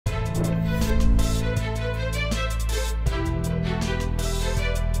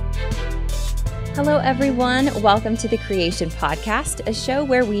Hello, everyone. Welcome to the Creation Podcast, a show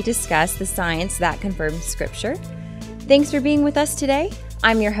where we discuss the science that confirms Scripture. Thanks for being with us today.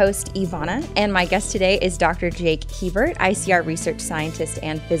 I'm your host, Ivana, and my guest today is Dr. Jake Hebert, ICR research scientist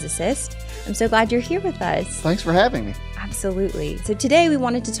and physicist. I'm so glad you're here with us. Thanks for having me. Absolutely. So today we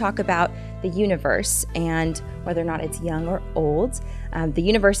wanted to talk about the universe and whether or not it's young or old. The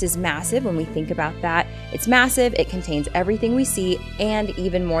universe is massive when we think about that. It's massive, it contains everything we see and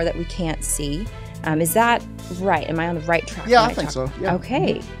even more that we can't see. Is that right? Am I on the right track? Yeah, I think so. Yeah.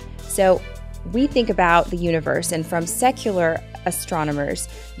 Okay. So we think about the universe, and from secular astronomers,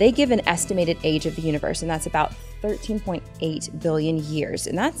 they give an estimated age of the universe, and that's about 13.8 billion years.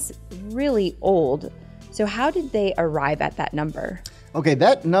 And that's really old. So how did they arrive at that number? Okay,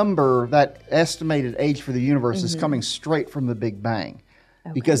 that number, that estimated age for the universe is coming straight from the Big Bang.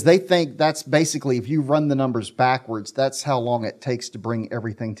 Okay. Because they think that's basically, if you run the numbers backwards, that's how long it takes to bring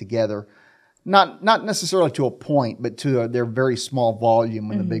everything together. Not necessarily to a point, but to their very small volume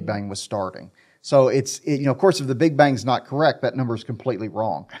when the Big Bang was starting. So of course, if the Big Bang's not correct, that number is completely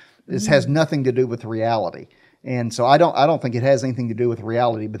wrong. This has nothing to do with reality. And so I don't think it has anything to do with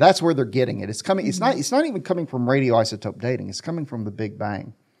reality, but that's where they're getting it. It's coming. It's not even coming from radioisotope dating. It's coming from the Big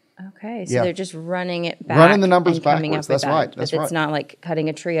Bang. Okay, so they're just running it back, running the numbers and coming backwards. Up with That's right. That's right. It's not like cutting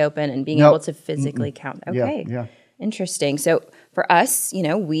a tree open and being able to physically count. Okay, Yeah. Interesting. So for us,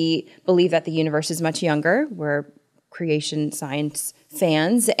 we believe that the universe is much younger. We're creation science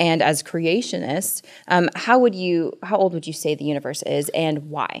fans, and as creationists, how old would you say the universe is,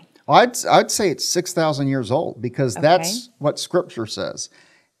 and why? I'd say it's 6,000 years old because that's what Scripture says.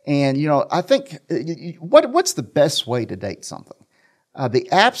 And, I think, what's the best way to date something? The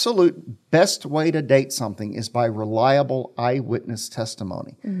absolute best way to date something is by reliable eyewitness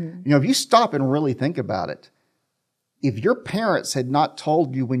testimony. If you stop and really think about it, if your parents had not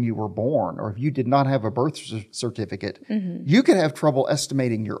told you when you were born, or if you did not have a birth certificate, you could have trouble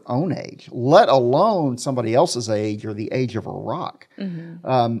estimating your own age, let alone somebody else's age or the age of a rock.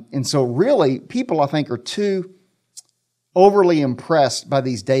 And so really, people, I think, are too overly impressed by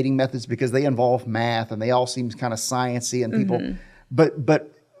these dating methods because they involve math and they all seem kind of sciencey and people.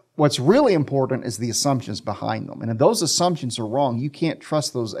 But what's really important is the assumptions behind them. And if those assumptions are wrong, you can't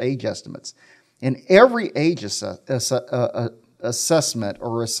trust those age estimates. And every age assessment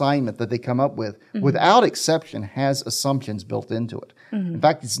or assignment that they come up with, without exception, has assumptions built into it. In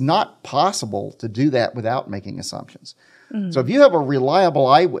fact, it's not possible to do that without making assumptions. So if you have a reliable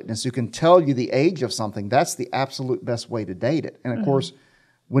eyewitness who can tell you the age of something, that's the absolute best way to date it. And of course,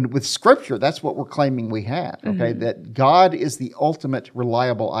 with Scripture, that's what we're claiming we have, okay? That God is the ultimate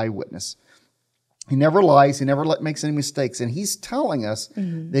reliable eyewitness. He never lies. He never makes any mistakes. And he's telling us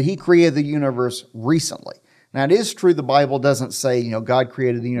that he created the universe recently. Now, it is true the Bible doesn't say, God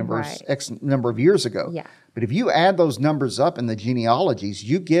created the universe X number of years ago. Yeah. But if you add those numbers up in the genealogies,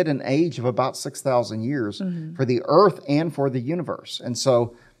 you get an age of about 6,000 years for the earth and for the universe. And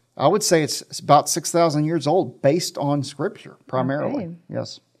so I would say it's about 6,000 years old based on Scripture, primarily. Okay.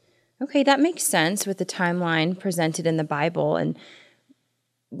 Yes. Okay, that makes sense with the timeline presented in the Bible. And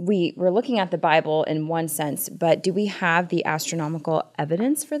we're looking at the Bible in one sense, but do we have the astronomical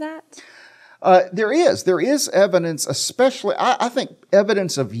evidence for that? There is evidence, especially, I think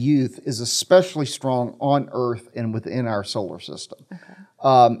evidence of youth is especially strong on Earth and within our solar system. Okay.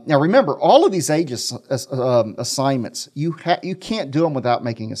 Now remember, all of these age assignments, you can't do them without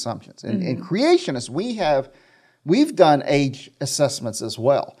making assumptions. And in creationists, we've done age assessments as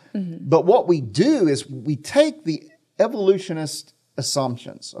well. But what we do is we take the evolutionist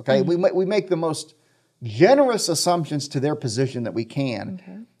assumptions, okay? We make the most generous assumptions to their position that we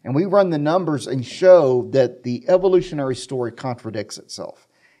can, and we run the numbers and show that the evolutionary story contradicts itself.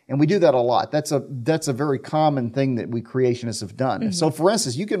 And we do that a lot. That's a very common thing that we creationists have done. So for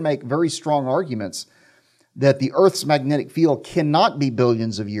instance, you can make very strong arguments that the Earth's magnetic field cannot be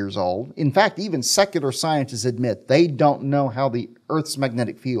billions of years old. In fact, even secular scientists admit they don't know how the Earth's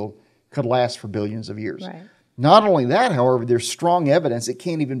magnetic field could last for billions of years. Right. Not only that, however, there's strong evidence it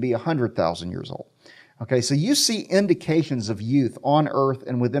can't even be 100,000 years old. Okay, so you see indications of youth on Earth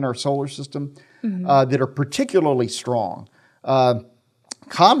and within our solar system that are particularly strong.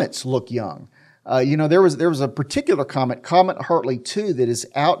 Comets look young. There was a particular comet, Comet Hartley 2, that is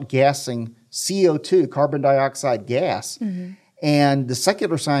outgassing CO2, carbon dioxide gas. And the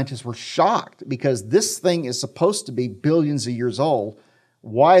secular scientists were shocked because this thing is supposed to be billions of years old.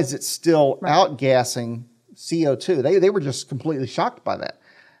 Why is it still outgassing CO2? They were just completely shocked by that.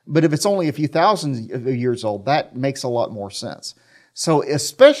 But if it's only a few thousand years old, that makes a lot more sense. So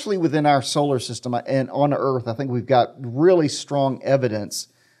especially within our solar system and on Earth, I think we've got really strong evidence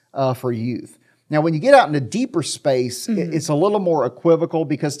for youth. Now, when you get out into deeper space, it's a little more equivocal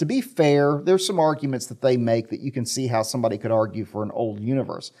because, to be fair, there's some arguments that they make that you can see how somebody could argue for an old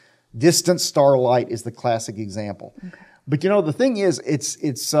universe. Distant starlight is the classic example. Okay. But, the thing is,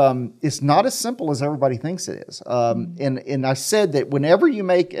 it's not as simple as everybody thinks it is. And I said that whenever you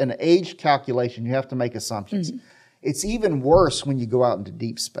make an age calculation, you have to make assumptions. It's even worse when you go out into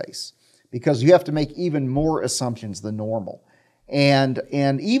deep space because you have to make even more assumptions than normal. And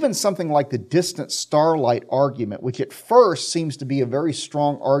even something like the distant starlight argument, which at first seems to be a very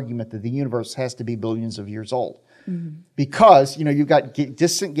strong argument that the universe has to be billions of years old. Because, you've got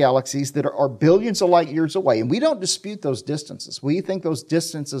distant galaxies that are billions of light years away. And we don't dispute those distances. We think those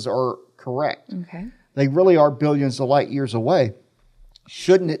distances are correct. Okay. They really are billions of light years away.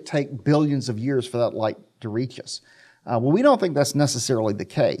 Shouldn't it take billions of years for that light to reach us? Well, we don't think that's necessarily the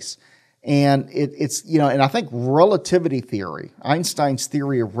case. And it's and I think relativity theory, Einstein's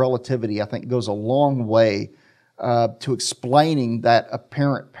theory of relativity, I think goes a long way to explaining that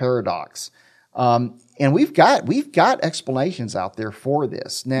apparent paradox. And we've got explanations out there for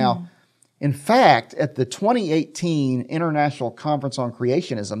this. Now, in fact, at the 2018 International Conference on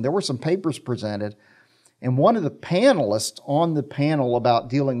Creationism, there were some papers presented, and one of the panelists on the panel about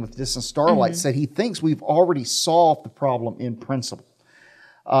dealing with distant starlight said he thinks we've already solved the problem in principle.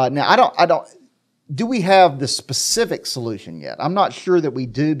 Now, do we have the specific solution yet? I'm not sure that we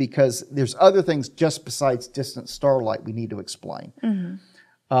do because there's other things just besides distant starlight we need to explain.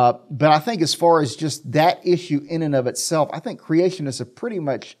 But I think as far as just that issue in and of itself, I think creationists have pretty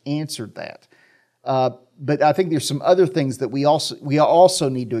much answered that. But I think there's some other things that we also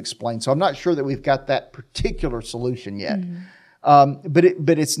need to explain. So I'm not sure that we've got that particular solution yet.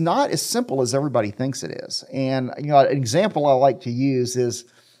 But it's not as simple as everybody thinks it is. And an example I like to use is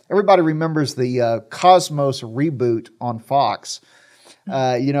everybody remembers the Cosmos reboot on Fox.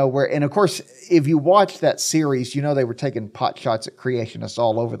 And of course, if you watch that series, they were taking pot shots at creationists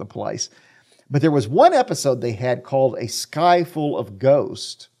all over the place. But there was one episode they had called A Sky Full of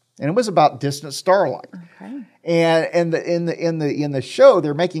Ghosts, and it was about distant starlight. Okay. And in the show,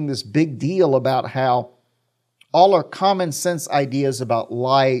 they're making this big deal about how all our common sense ideas about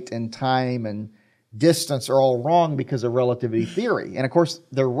light and time and distance are all wrong because of relativity theory. And of course,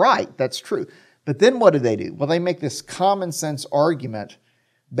 they're right. That's true. But then what do? Well, they make this common sense argument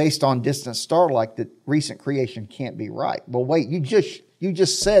based on distant starlight that recent creation can't be right. Well, wait, you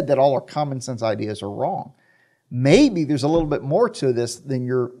just said that all our common sense ideas are wrong. Maybe there's a little bit more to this than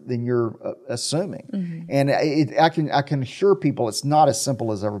you're assuming. And I can assure people it's not as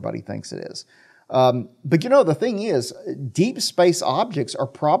simple as everybody thinks it is. But the thing is, deep space objects are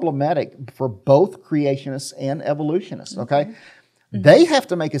problematic for both creationists and evolutionists, okay? They have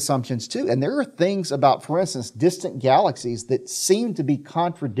to make assumptions too. And there are things about, for instance, distant galaxies that seem to be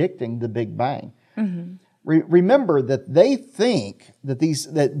contradicting the Big Bang. Remember that they think that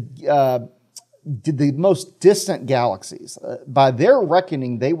the most distant galaxies, by their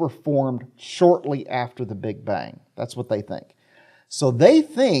reckoning, they were formed shortly after the Big Bang. That's what they think. So they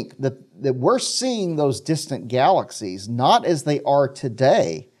think that we're seeing those distant galaxies not as they are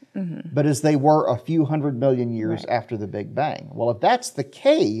today, but as they were a few 100 million years after the Big Bang. Well, if that's the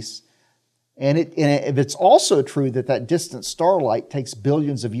case, and if it's also true that distant starlight takes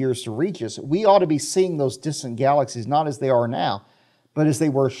billions of years to reach us, we ought to be seeing those distant galaxies not as they are now, but as they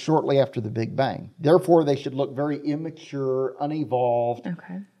were shortly after the Big Bang. Therefore, they should look very immature, unevolved.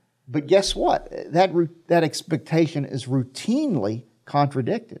 Okay. But guess what? That expectation is routinely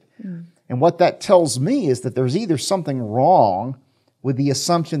contradicted. And what that tells me is that there's either something wrong with the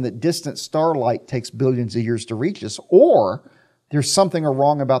assumption that distant starlight takes billions of years to reach us, or there's something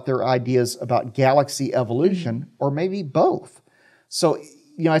wrong about their ideas about galaxy evolution, or maybe both. So,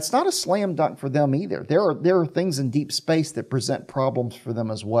 it's not a slam dunk for them either. There are things in deep space that present problems for them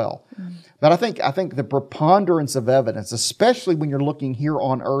as well. But I think the preponderance of evidence, especially when you're looking here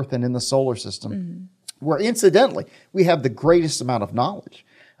on Earth and in the solar system, where incidentally we have the greatest amount of knowledge.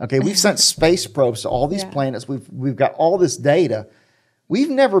 Okay, we've sent space probes to all these planets. We've got all this data. We've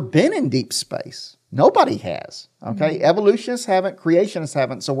never been in deep space. Nobody has. Okay, evolutionists haven't, creationists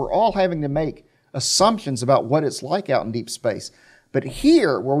haven't. So we're all having to make assumptions about what it's like out in deep space. But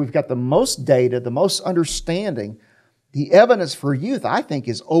here, where we've got the most data, the most understanding, the evidence for youth, I think,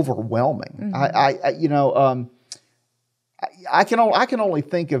 is overwhelming. I can only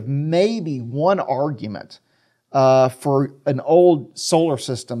think of maybe one argument for an old solar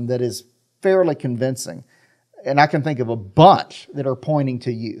system that is fairly convincing, and I can think of a bunch that are pointing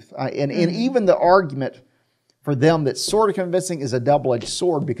to youth. And even the argument for them that's sort of convincing is a double-edged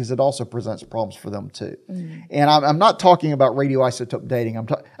sword because it also presents problems for them too. And I'm not talking about radioisotope dating.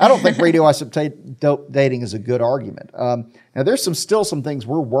 I don't think radioisotope dating is a good argument. Now, there's still some things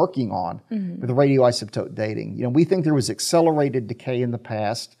we're working on with radioisotope dating. You know, we think there was accelerated decay in the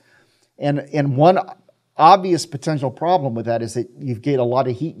past, and one obvious potential problem with that is that you get a lot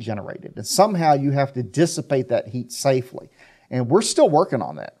of heat generated, and somehow you have to dissipate that heat safely. And we're still working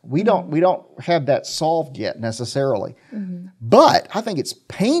on that. We don't have that solved yet necessarily. But I think it's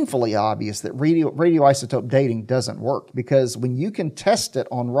painfully obvious that radioisotope dating doesn't work, because when you can test it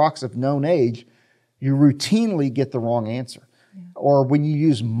on rocks of known age, you routinely get the wrong answer. Or when you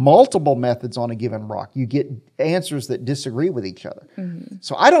use multiple methods on a given rock, you get answers that disagree with each other.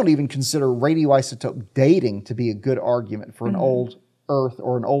 So I don't even consider radioisotope dating to be a good argument for an old Earth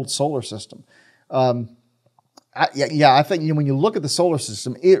or an old solar system. I think when you look at the solar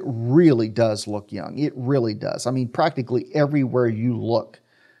system, it really does look young. It really does. I mean, practically everywhere you look,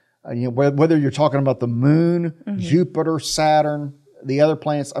 whether you're talking about the moon, Jupiter, Saturn, the other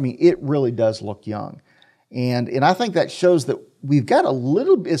planets, I mean, it really does look young. And I think that shows that we've got a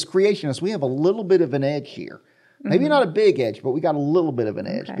little, as creationists, we have a little bit of an edge here. Maybe not a big edge, but we got a little bit of an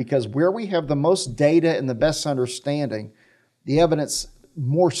edge, because where we have the most data and the best understanding, the evidence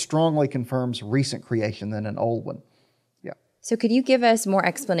more strongly confirms recent creation than an old one. Yeah. So could you give us more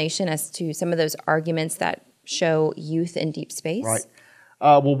explanation as to some of those arguments that show youth in deep space? Right.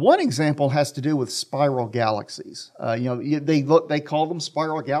 Well, one example has to do with spiral galaxies. They call them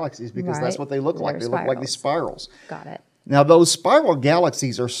spiral galaxies because that's what they look like. They look like these spirals. Got it. Now, those spiral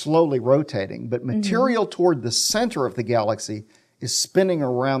galaxies are slowly rotating, but material toward the center of the galaxy is spinning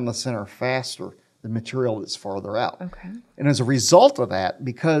around the center faster than material that's farther out. Okay. And as a result of that,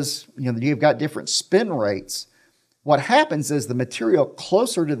 because you've got different spin rates, what happens is the material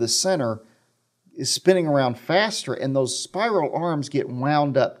closer to the center is spinning around faster, and those spiral arms get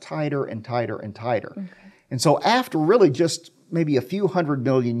wound up tighter and tighter and tighter. Okay. And so after really just maybe a few 100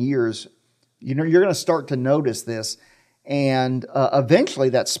 million years, you're going to start to notice this, and eventually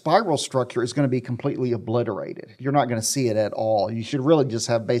that spiral structure is going to be completely obliterated. You're not going to see it at all. You should really just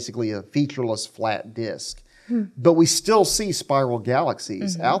have basically a featureless flat disk. But we still see spiral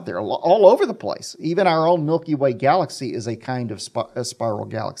galaxies out there all over the place. Even our own Milky Way galaxy is a kind of a spiral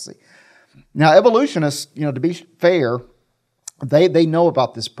galaxy. Now, evolutionists, to be fair, they know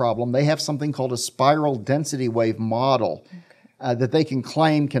about this problem. They have something called a spiral density wave model that they can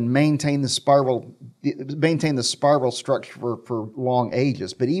claim can maintain the spiral structure for long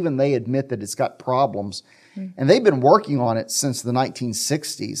ages. But even they admit that it's got problems. And they've been working on it since the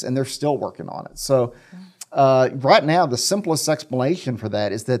 1960s, and they're still working on it. So right now, the simplest explanation for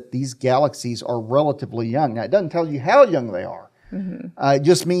that is that these galaxies are relatively young. Now, it doesn't tell you how young they are. It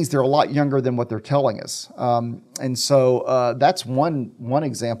just means they're a lot younger than what they're telling us. And so that's one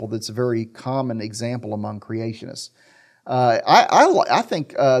example that's a very common example among creationists. I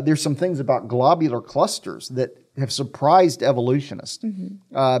think there's some things about globular clusters that have surprised evolutionists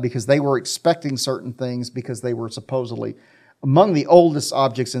because they were expecting certain things because they were supposedly among the oldest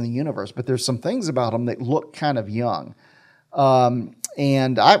objects in the universe. But there's some things about them that look kind of young.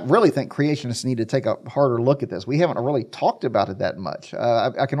 And I really think creationists need to take a harder look at this. We haven't really talked about it that much.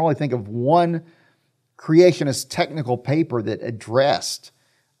 I can only think of one creationist technical paper that addressed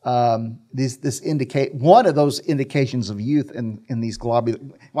one of those indications of youth in these globular.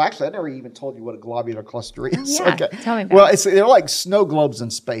 Well, actually, I never even told you what a globular cluster is. Yeah, tell me about it. Well, they're like snow globes in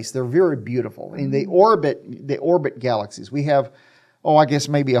space. They're very beautiful, and they orbit galaxies. We have, I guess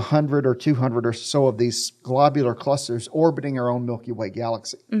maybe 100 or 200 or so of these globular clusters orbiting our own Milky Way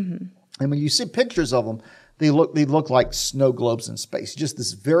galaxy. And when you see pictures of them, they look like snow globes in space. Just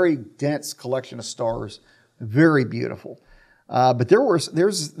this very dense collection of stars, very beautiful. But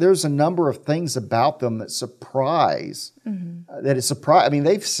there's a number of things about them that surprise. I mean,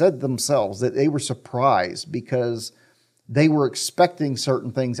 they've said themselves that they were surprised because they were expecting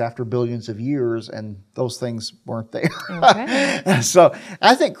certain things after billions of years, and those things weren't there. Okay. So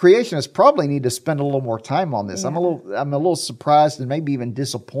I think creationists probably need to spend a little more time on this. Yeah. I'm a little surprised and maybe even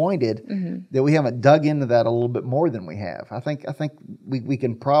disappointed that we haven't dug into that a little bit more than we have. I think we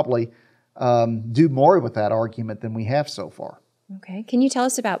can probably do more with that argument than we have so far. Okay. Can you tell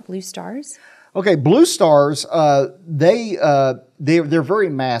us about blue stars? Okay, blue stars, they're very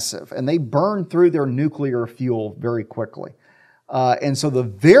massive, and they burn through their nuclear fuel very quickly. And so the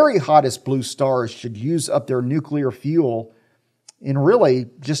very hottest blue stars should use up their nuclear fuel in really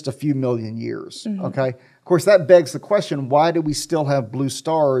just a few million years, okay? Of course, that begs the question, why do we still have blue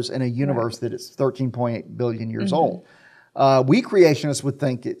stars in a universe that is 13.8 billion years old? We creationists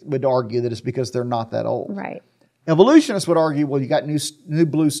would argue that it's because they're not that old. Right. Evolutionists would argue, well, you got new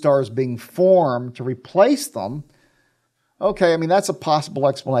blue stars being formed to replace them. Okay, I mean, that's a possible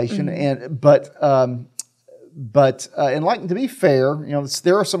explanation. But to be fair,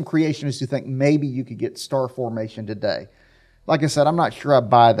 there are some creationists who think maybe you could get star formation today. Like I said, I'm not sure I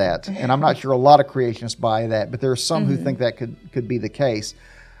buy that, and I'm not sure a lot of creationists buy that, but there are some who think that could be the case.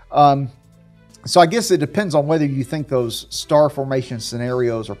 So I guess it depends on whether you think those star formation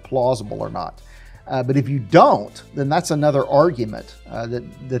scenarios are plausible or not. But if you don't, then that's another argument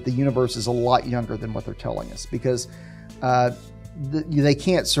that the universe is a lot younger than what they're telling us, because they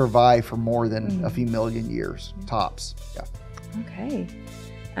can't survive for more than a few million years, tops. Yeah. Okay.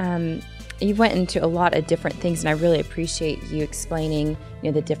 You went into a lot of different things, and I really appreciate you explaining,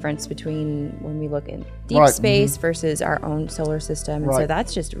 the difference between when we look in deep space versus our own solar system. And so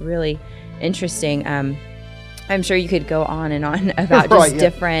that's just really interesting. I'm sure you could go on and on about just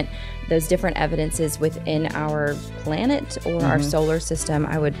those different evidences within our planet or our solar system.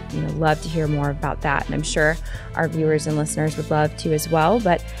 I would love to hear more about that, and I'm sure our viewers and listeners would love to as well.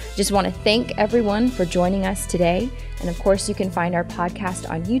 But just want to thank everyone for joining us today. And of course, you can find our podcast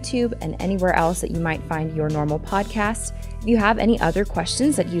on YouTube and anywhere else that you might find your normal podcast. If you have any other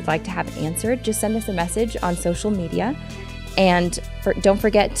questions that you'd like to have answered, just send us a message on social media. And don't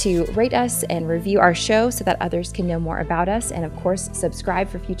forget to rate us and review our show so that others can know more about us. And of course, subscribe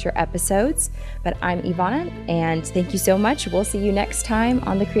for future episodes. But I'm Ivana, and thank you so much. We'll see you next time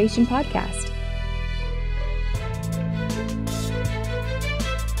on the Creation Podcast.